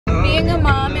Putting a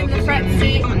mom in the front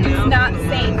seat is not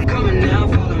safe.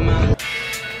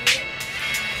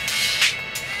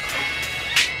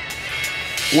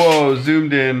 Whoa,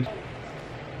 zoomed in.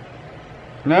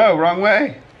 No, wrong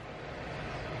way.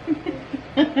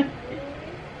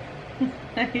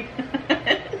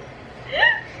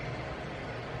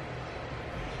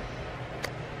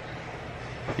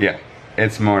 Yeah,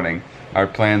 it's morning. Our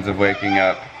plans of waking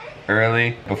up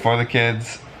early before the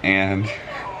kids and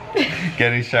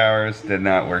getting showers did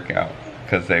not work out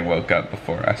because they woke up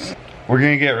before us. We're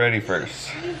gonna get ready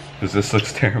first because this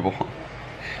looks terrible.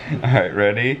 Alright,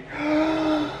 ready?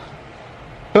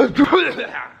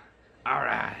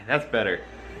 Alright, that's better.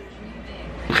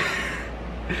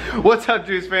 What's up,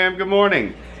 Juice fam? Good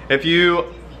morning. If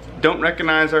you don't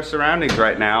recognize our surroundings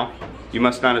right now, you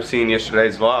must not have seen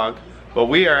yesterday's vlog, but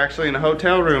we are actually in a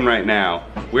hotel room right now.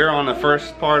 We're on the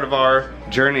first part of our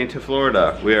journey to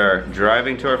Florida. We are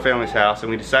driving to our family's house and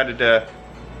we decided to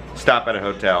stop at a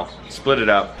hotel, split it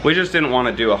up. We just didn't want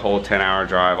to do a whole 10-hour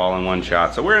drive all in one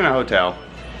shot, so we're in a hotel.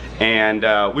 And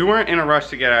we weren't in a rush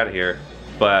to get out of here,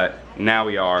 but now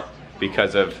we are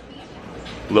because of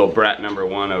little brat number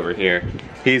one over here.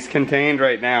 He's contained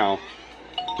right now.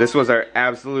 This was our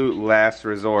absolute last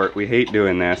resort. We hate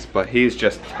doing this, but he's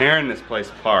just tearing this place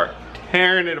apart.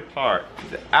 Tearing it apart.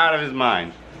 He's out of his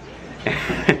mind.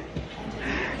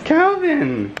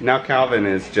 Calvin! Now Calvin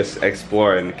is just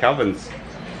exploring. Calvin's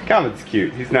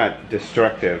cute. He's not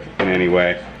destructive in any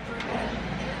way.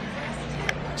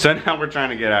 So now we're trying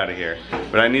to get out of here.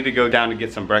 But I need to go down to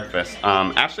get some breakfast.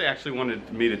 Ashley actually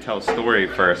wanted me to tell a story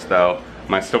first though.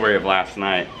 My story of last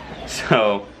night.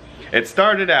 So it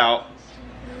started out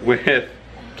with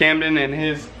Camden and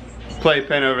his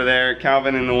playpen over there,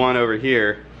 Calvin and the one over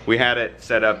here. We had it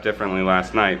set up differently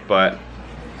last night, but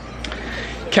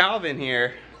Calvin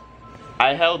here,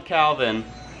 I held Calvin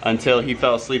until he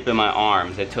fell asleep in my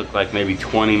arms. It took like maybe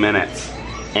 20 minutes.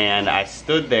 And I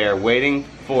stood there waiting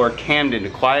for Camden to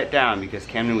quiet down because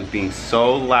Camden was being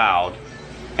so loud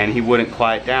and he wouldn't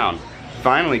quiet down.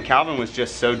 Finally, Calvin was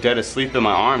just so dead asleep in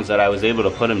my arms that I was able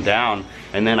to put him down.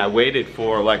 And then I waited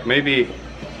for like maybe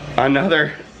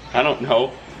another, I don't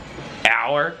know,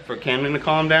 hour for Camden to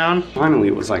calm down. Finally,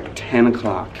 it was like 10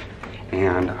 o'clock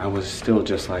and I was still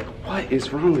just like, what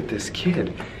is wrong with this kid?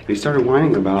 And he started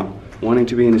whining about wanting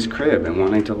to be in his crib and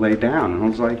wanting to lay down. And I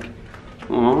was like,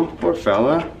 aw, poor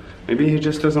fella. Maybe he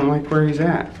just doesn't like where he's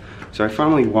at. So I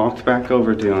finally walked back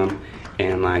over to him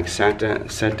and like sat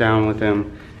down with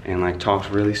him and like talked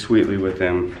really sweetly with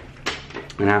him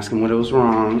and asked him what was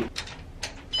wrong.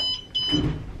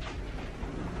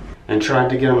 And tried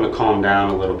to get him to calm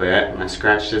down a little bit. And I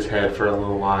scratched his head for a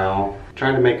little while,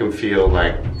 trying to make him feel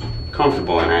like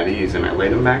comfortable and at ease. And I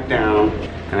laid him back down.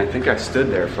 And I think I stood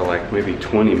there for like maybe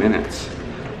 20 minutes.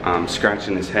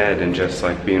 Scratching his head and just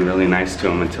like being really nice to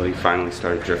him until he finally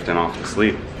started drifting off to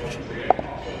sleep.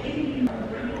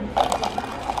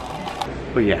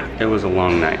 But yeah, it was a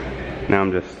long night. Now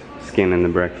I'm just scanning the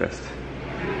breakfast.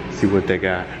 See what they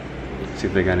got. See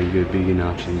if they got any good vegan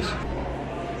options.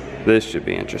 This should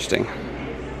be interesting.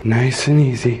 Nice and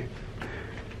easy.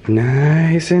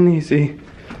 Nice and easy.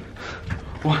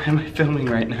 Why am I filming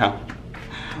right now?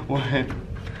 Why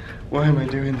am I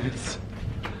doing this?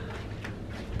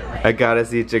 I got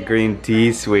us each a green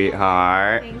tea,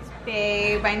 sweetheart. Thanks,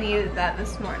 babe. I needed that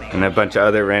this morning. And a bunch of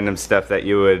other random stuff that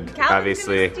you would Calvin's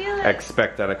obviously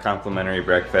expect at a complimentary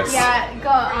breakfast. Yeah,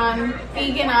 got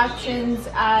vegan options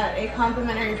at a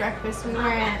complimentary breakfast. We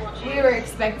were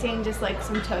expecting just like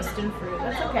some toast and fruit.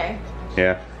 That's okay.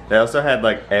 Yeah. They also had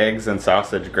like eggs and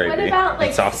sausage gravy. What about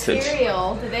like sausage.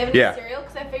 cereal? Did they have any cereal?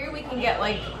 Because I figured we can get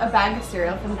like a bag of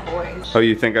cereal from the boys. Oh,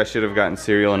 you think I should have gotten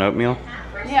cereal and oatmeal?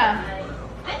 Yeah.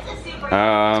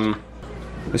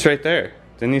 It's right there.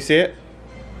 Didn't you see it?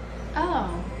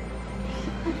 Oh.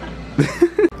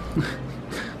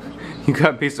 You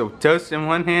got a piece of toast in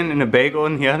one hand and a bagel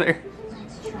in the other.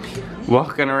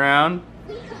 Walking around.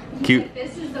 Cute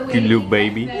little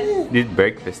baby. It's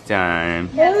breakfast time.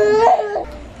 In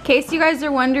case you guys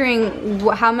are wondering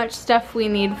how much stuff we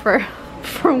need for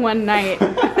one night.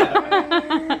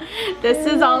 This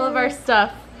is all of our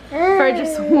stuff for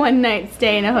just one night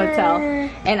stay in a hotel.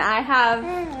 And I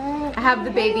have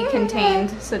the baby contained,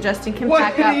 so Justin can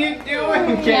pack up. What are you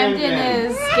doing, Camden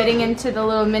is getting into the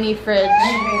little mini fridge.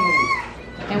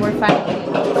 And we're finally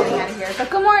getting out of here. But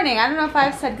good morning. I don't know if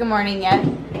I've said good morning yet,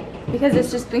 because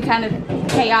it's just been kind of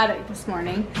chaotic this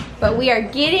morning. But we are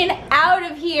getting out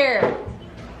of here.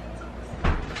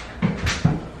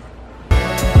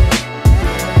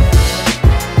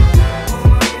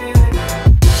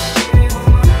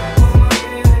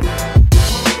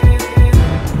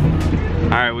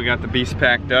 we got the beast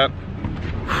packed up.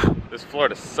 This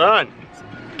Florida sun is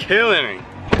killing me.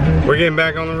 We're getting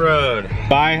back on the road.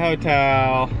 Bye,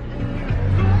 hotel.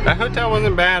 That hotel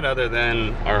wasn't bad other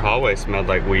than our hallway smelled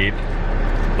like weed.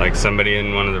 Like somebody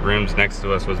in one of the rooms next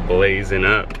to us was blazing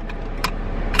up.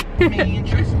 I'm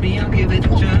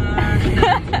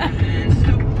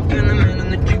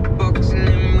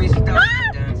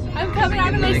coming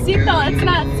out of my seatbelt, it's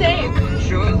not safe.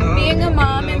 Being a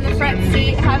mom in the front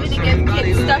seat, having to give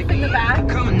kids stuff in the back,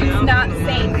 is not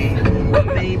safe.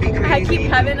 I keep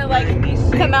having to like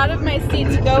come out of my seat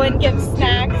to go and give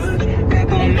snacks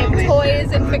and give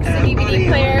toys and fix the DVD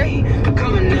player.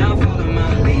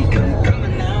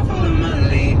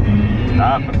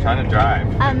 Stop, I'm trying to drive.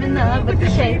 I'm in love with the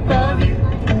shape of you.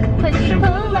 Push and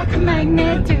pull like a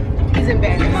magnet too. He's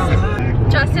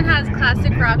embarrassed. Justin has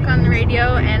classic rock on the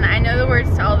radio and I know the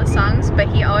words to all the songs, but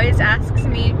he always asks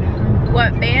me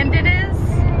what band it is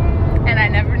and I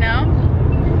never know.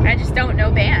 I just don't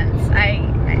know bands. I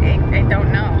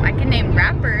don't know. I can name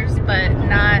rappers, but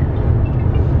not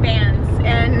bands.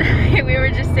 And we were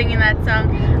just singing that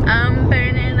song, I'm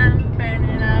burning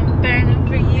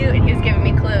for you, and he was giving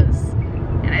me clues.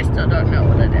 And I still don't know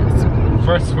what it is.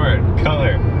 First word,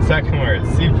 color. Second word,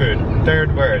 seafood.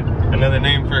 Third word, another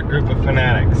name for a group of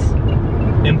fanatics.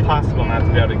 Impossible not to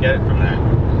be able to get it from that.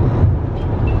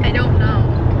 I don't know.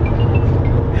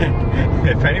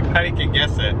 If anybody can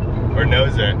guess it or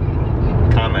knows it,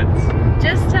 comments.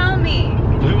 Just tell me.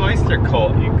 Blue Oyster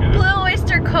Cult, you goose. Blue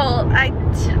Oyster Cult.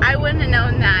 I wouldn't have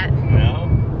known that. No?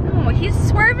 No, he's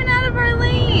swerving out of our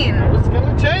lane. I was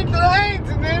gonna change the lanes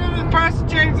and then the person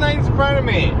changed lanes in front of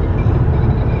me.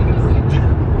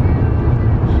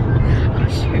 Oh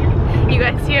shoot. You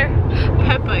guys hear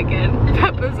Peppa again.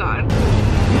 Peppa's on.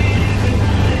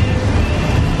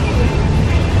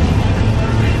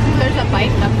 There's a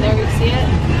bike up there, you see it?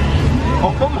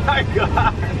 Oh my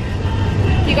god.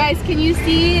 You guys, can you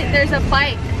see there's a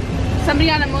bike?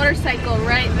 Somebody on a motorcycle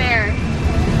right there.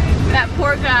 That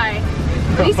poor guy.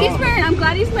 At least he's wearing, I'm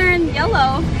glad he's wearing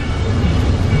yellow.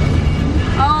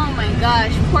 Oh my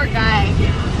gosh, poor guy.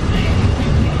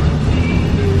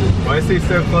 Why is he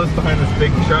so close behind this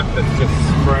big truck that's just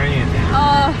spraying?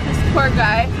 Oh, this poor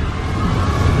guy.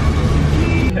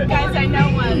 Guys, I know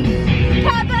one.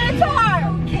 Peppa, it's hard!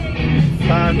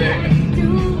 Found it.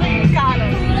 Got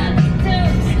it.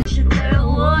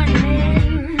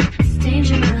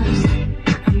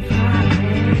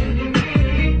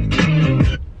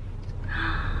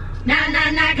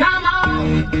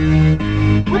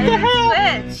 What the hell?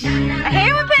 Switch. I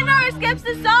hate when Pandora skips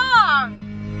the song.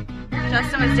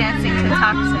 Justin was dancing to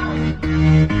Toxic.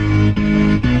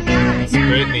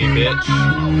 Britney, bitch.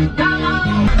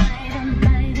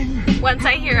 Once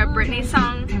I hear a Britney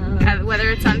song, whether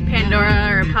it's on Pandora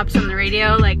or it pops on the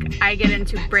radio, like I get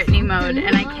into Britney mode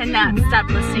and I cannot stop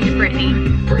listening to Britney.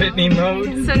 Britney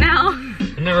mode? So now,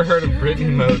 I've never heard of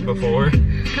Britney mode before.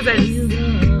 Because I just,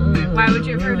 why would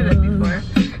you have heard of it before?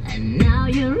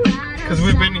 Because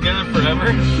we've been together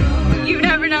forever. You've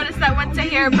never noticed that once I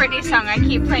hear a Britney song, I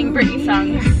keep playing Britney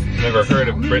songs. Never heard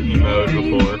of Britney mode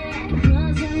before.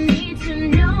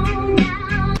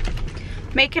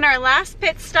 Making our last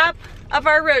pit stop of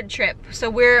our road trip. So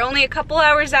we're only a couple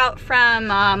hours out from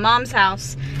Mom's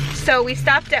house. So we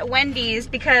stopped at Wendy's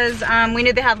because we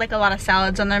knew they had like a lot of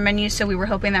salads on their menu, so we were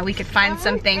hoping that we could find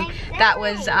something that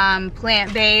was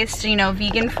plant-based, you know,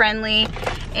 vegan friendly.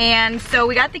 And so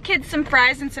we got the kids some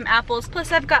fries and some apples,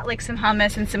 plus I've got like some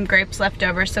hummus and some grapes left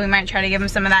over, so we might try to give them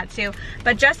some of that too.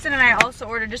 But Justin and I also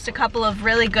ordered just a couple of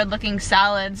really good looking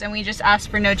salads, and we just asked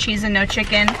for no cheese and no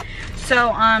chicken.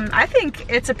 So I think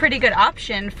it's a pretty good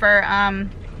option for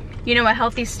you know, a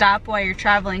healthy stop while you're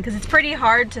traveling, because it's pretty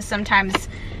hard to sometimes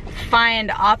find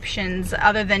options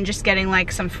other than just getting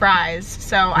like some fries.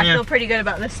 So I feel pretty good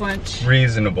about this lunch.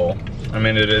 Reasonable. I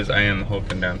mean, it is. I am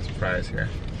hoping down some fries here.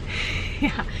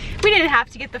 Yeah, we didn't have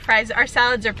to get the fries. Our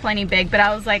salads are plenty big, but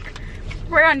I was like,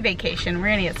 we're on vacation, we're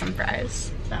gonna get some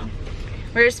fries. So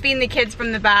we're just feeding the kids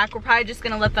from the back. We're probably just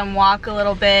gonna let them walk a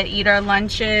little bit, eat our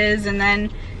lunches, and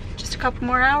then just a couple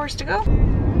more hours to go.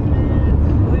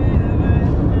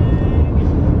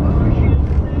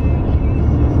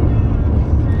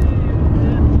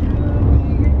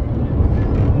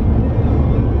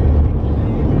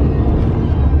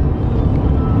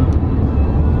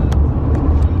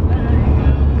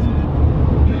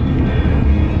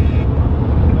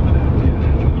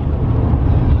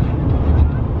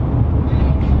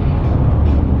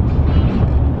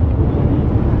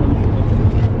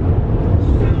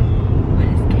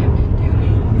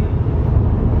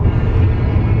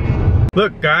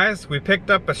 Look guys, we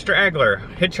picked up a straggler,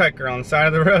 hitchhiker on the side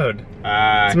of the road.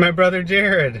 It's my brother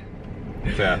Jared.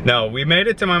 No, we made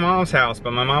it to my mom's house, but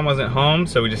my mom wasn't home,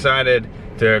 so we decided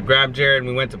to grab Jared and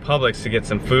we went to Publix to get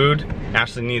some food.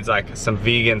 Ashley needs like some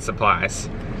vegan supplies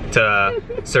to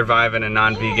survive in a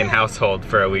non-vegan household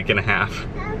for a week and a half.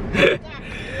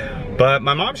 But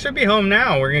my mom should be home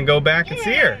now. We're gonna go back and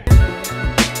see her.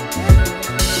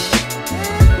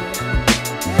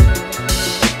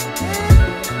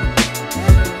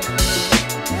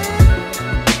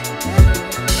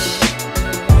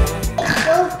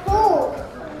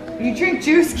 You drink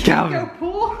juice, can't go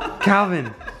pool?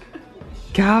 Calvin.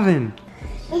 Calvin.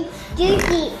 It's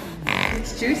juicy.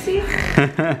 It's juicy? You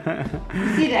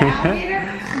see the alligator in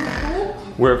the pool?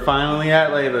 We're finally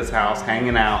at Layla's house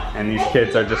hanging out and these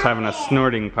kids are just having a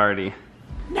snorting party.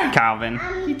 No. Calvin.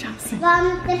 He doesn't.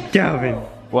 Calvin.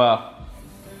 Well,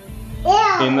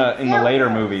 in the later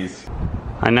movies.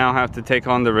 I now have to take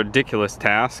on the ridiculous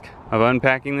task of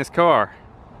unpacking this car.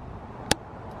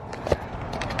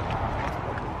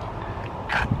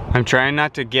 I'm trying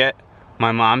not to get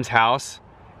my mom's house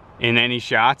in any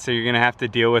shots, so you're gonna have to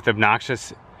deal with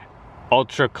obnoxious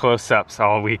ultra close-ups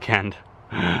all weekend.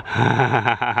 Buddy,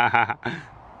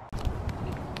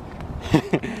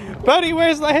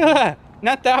 where's Layla?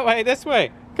 Not that way, this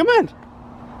way. Come on.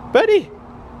 Buddy,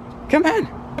 come on.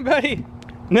 Buddy.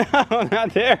 No,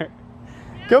 not there.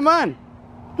 Come on.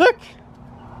 Look.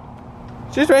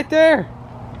 She's right there.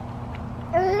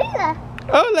 Layla.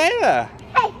 Oh, Layla.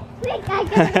 Hey, wait, I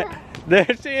got There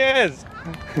she is.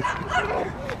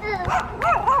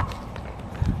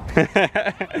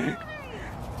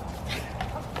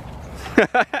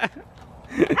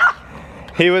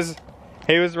 He was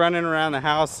running around the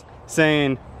house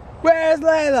saying, "Where's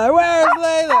Layla? Where's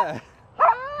Layla?"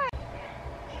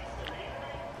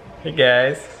 Hey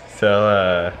guys,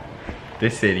 so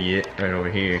this idiot right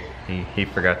over here, he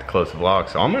forgot to close the vlog,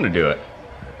 so I'm gonna do it.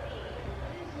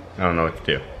 I don't know what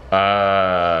to do.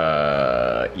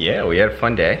 Yeah, we had a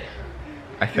fun day,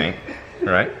 I think.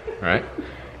 Right?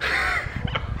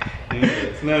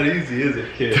 It's not easy, is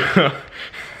it, kid?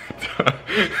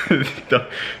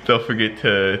 Don't forget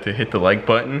to hit the like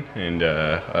button and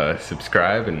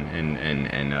subscribe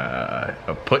and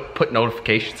put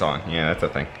notifications on. Yeah, that's a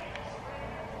thing.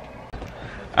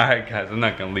 Alright guys, I'm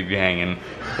not gonna leave you hanging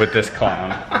with this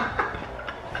clown.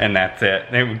 And that's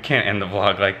it. We can't end the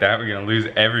vlog like that. We're gonna lose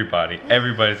everybody.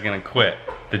 Everybody's gonna quit.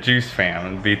 The Juice fam.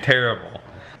 It'd be terrible.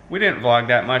 We didn't vlog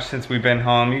that much since we've been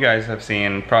home. You guys have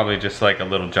seen probably just like a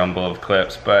little jumble of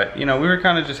clips, but you know, we were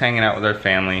kind of just hanging out with our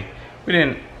family.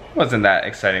 Wasn't that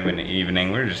exciting in the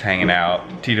evening. We were just hanging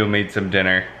out. Tito made some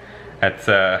dinner. That's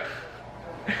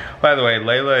by the way,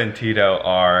 Layla and Tito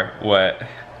are what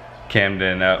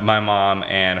Camden, my mom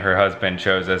and her husband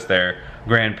chose as their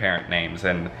grandparent names,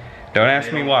 and don't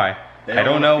ask me why. I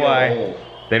don't know why. Old.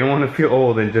 They don't want to feel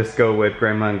old and just go with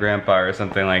grandma and grandpa or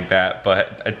something like that,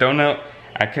 but I don't know.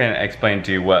 I can't explain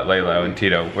to you what Layla and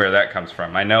Tito, where that comes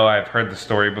from. I know I've heard the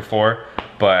story before,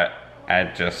 but I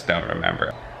just don't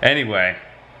remember. Anyway,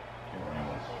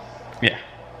 yeah,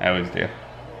 I always do.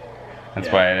 That's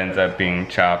why it ends up being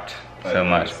chopped so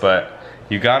much, but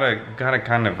you gotta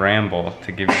kind of ramble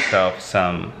to give yourself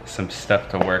some stuff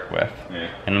to work with. Yeah.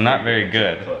 And I'm not very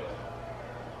good.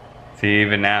 See,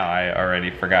 even now I already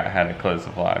forgot how to close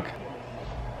the vlog.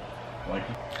 Like,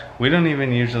 We don't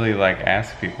even usually like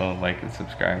ask people like and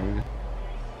subscribe.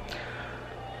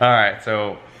 Alright,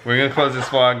 so we're gonna close this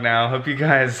vlog now. Hope you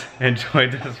guys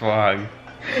enjoyed this vlog.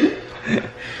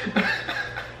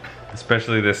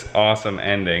 Especially this awesome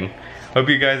ending. Hope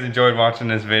you guys enjoyed watching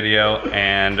this video,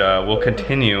 and we'll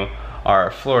continue our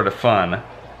Florida fun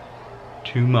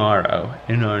tomorrow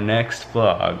in our next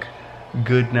vlog.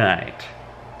 Good night.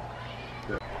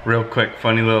 Real quick,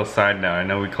 funny little side note. I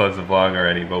know we closed the vlog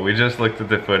already, but we just looked at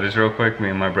the footage real quick,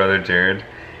 me and my brother Jared,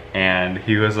 and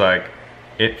he was like,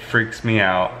 it freaks me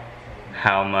out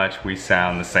how much we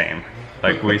sound the same.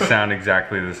 Like, we sound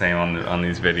exactly the same on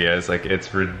these videos. Like,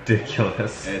 it's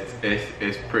ridiculous.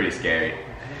 it's pretty scary.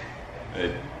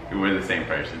 We're the same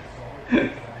person.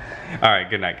 Alright,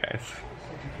 good night guys.